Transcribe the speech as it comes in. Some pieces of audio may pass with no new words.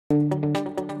This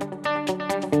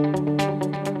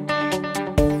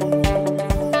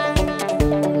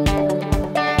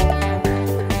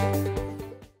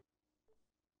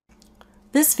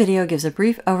video gives a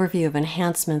brief overview of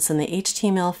enhancements in the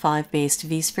HTML5-based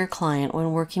vSphere client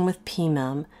when working with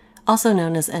PMEM, also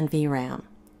known as NVRAM.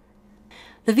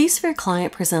 The vSphere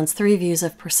client presents three views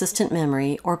of persistent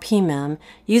memory, or PMEM,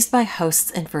 used by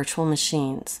hosts and virtual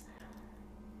machines.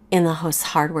 In the host's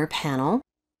hardware panel,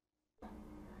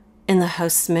 in the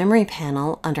host's memory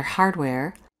panel under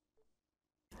Hardware,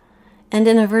 and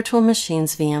in a virtual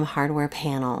machine's VM hardware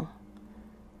panel.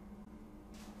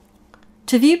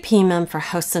 To view PMEM for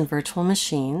hosts and virtual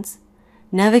machines,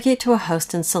 navigate to a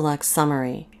host and select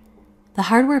Summary. The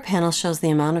hardware panel shows the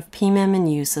amount of PMEM in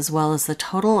use as well as the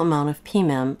total amount of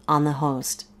PMEM on the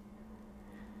host.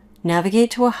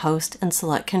 Navigate to a host and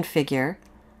select Configure,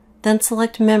 then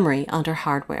select Memory under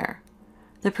Hardware.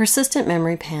 The persistent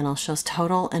memory panel shows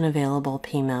total and available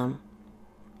PMEM.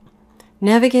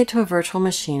 Navigate to a virtual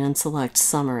machine and select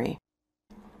Summary.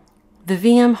 The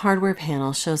VM hardware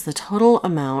panel shows the total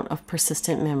amount of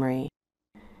persistent memory.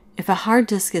 If a hard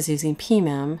disk is using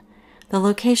PMEM, the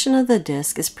location of the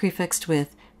disk is prefixed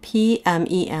with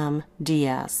PMEM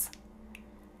DS.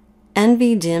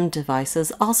 NVDIMM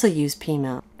devices also use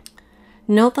PMEM.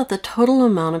 Note that the total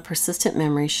amount of persistent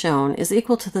memory shown is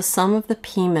equal to the sum of the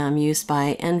PMEM used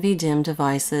by NVDIMM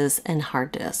devices and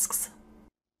hard disks.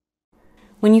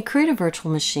 When you create a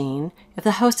virtual machine, if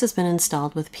the host has been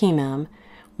installed with PMEM,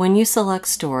 when you select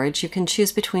Storage, you can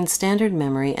choose between standard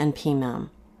memory and PMEM.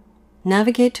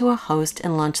 Navigate to a host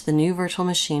and launch the new virtual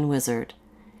machine wizard.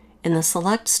 In the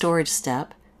Select Storage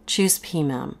step, choose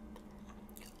PMEM.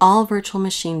 All virtual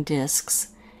machine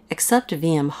disks, except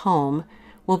VM Home,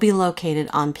 will be located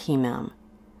on PMEM.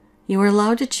 You are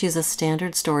allowed to choose a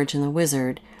standard storage in the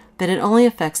wizard, but it only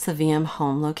affects the VM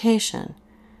Home location.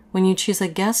 When you choose a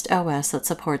guest OS that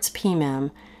supports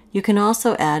PMEM, you can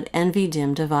also add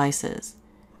NVDIMM devices.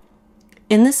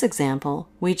 In this example,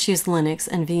 we choose Linux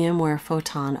and VMware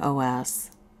Photon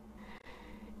OS.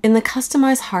 In the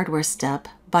Customize Hardware step,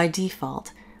 by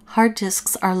default, hard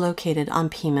disks are located on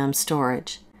PMEM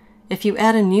storage. If you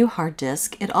add a new hard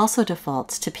disk, it also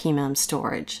defaults to PMEM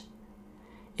storage.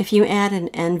 If you add an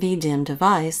NVDIMM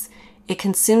device, it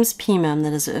consumes PMEM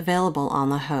that is available on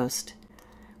the host.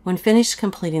 When finished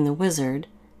completing the wizard,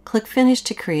 click Finish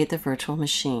to create the virtual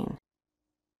machine.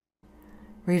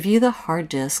 Review the hard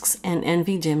disks and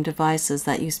NVDIMM devices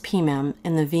that use PMEM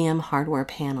in the VM hardware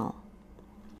panel.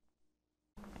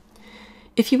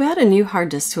 If you add a new hard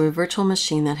disk to a virtual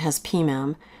machine that has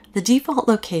PMEM, the default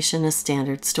location is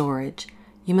standard storage.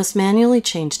 You must manually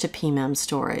change to PMEM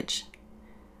storage.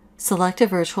 Select a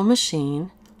virtual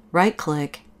machine,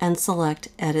 right-click, and select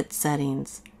Edit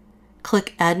Settings.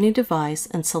 Click Add New Device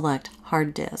and select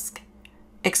Hard Disk.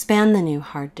 Expand the new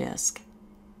hard disk.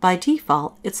 By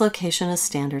default, its location is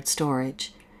standard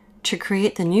storage. To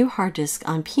create the new hard disk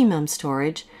on PMEM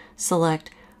storage,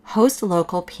 select Host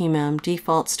Local PMEM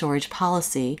Default Storage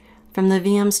Policy from the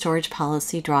VM Storage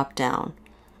Policy drop-down.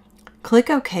 Click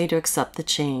OK to accept the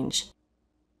change.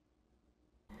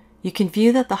 You can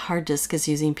view that the hard disk is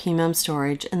using PMEM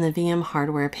storage in the VM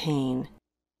hardware pane.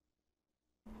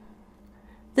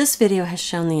 This video has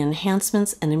shown the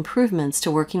enhancements and improvements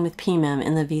to working with PMEM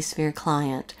in the vSphere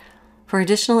client. For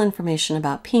additional information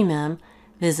about PMEM,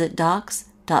 visit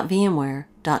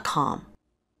docs.vmware.com.